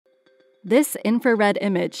This infrared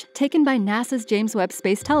image, taken by NASA's James Webb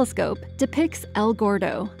Space Telescope, depicts El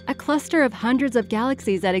Gordo, a cluster of hundreds of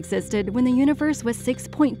galaxies that existed when the universe was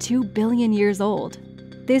 6.2 billion years old.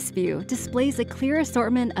 This view displays a clear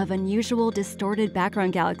assortment of unusual, distorted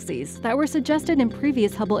background galaxies that were suggested in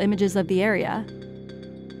previous Hubble images of the area.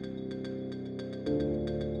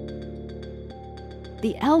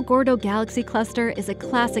 The El Gordo galaxy cluster is a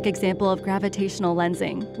classic example of gravitational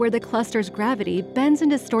lensing, where the cluster's gravity bends and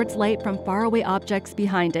distorts light from faraway objects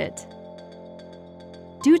behind it.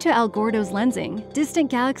 Due to El Gordo's lensing, distant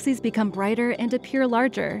galaxies become brighter and appear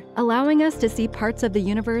larger, allowing us to see parts of the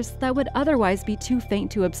universe that would otherwise be too faint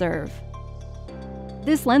to observe.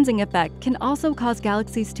 This lensing effect can also cause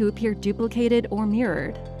galaxies to appear duplicated or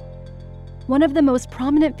mirrored. One of the most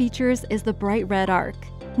prominent features is the bright red arc.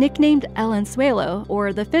 Nicknamed El Anzuelo,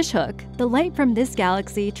 or the fishhook, the light from this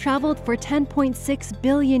galaxy traveled for 10.6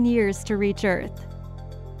 billion years to reach Earth.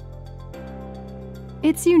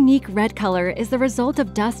 Its unique red color is the result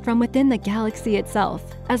of dust from within the galaxy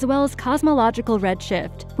itself, as well as cosmological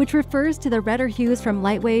redshift, which refers to the redder hues from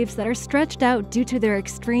light waves that are stretched out due to their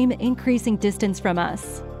extreme increasing distance from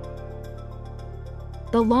us.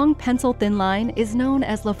 The long pencil-thin line is known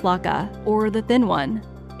as La Flaca, or the Thin One.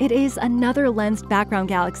 It is another lensed background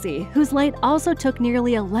galaxy whose light also took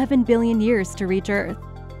nearly 11 billion years to reach Earth.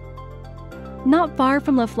 Not far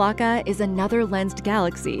from La Flaca is another lensed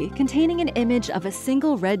galaxy containing an image of a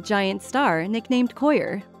single red giant star nicknamed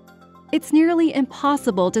Quyllur. It's nearly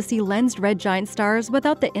impossible to see lensed red giant stars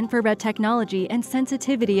without the infrared technology and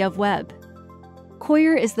sensitivity of Webb.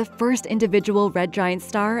 Quyllur is the first individual red giant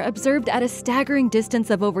star observed at a staggering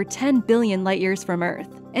distance of over 10 billion light-years from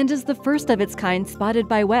Earth, and is the first of its kind spotted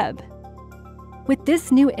by Webb. With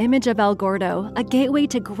this new image of El Gordo, a gateway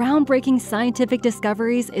to groundbreaking scientific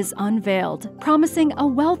discoveries is unveiled, promising a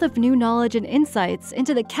wealth of new knowledge and insights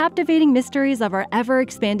into the captivating mysteries of our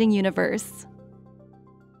ever-expanding universe.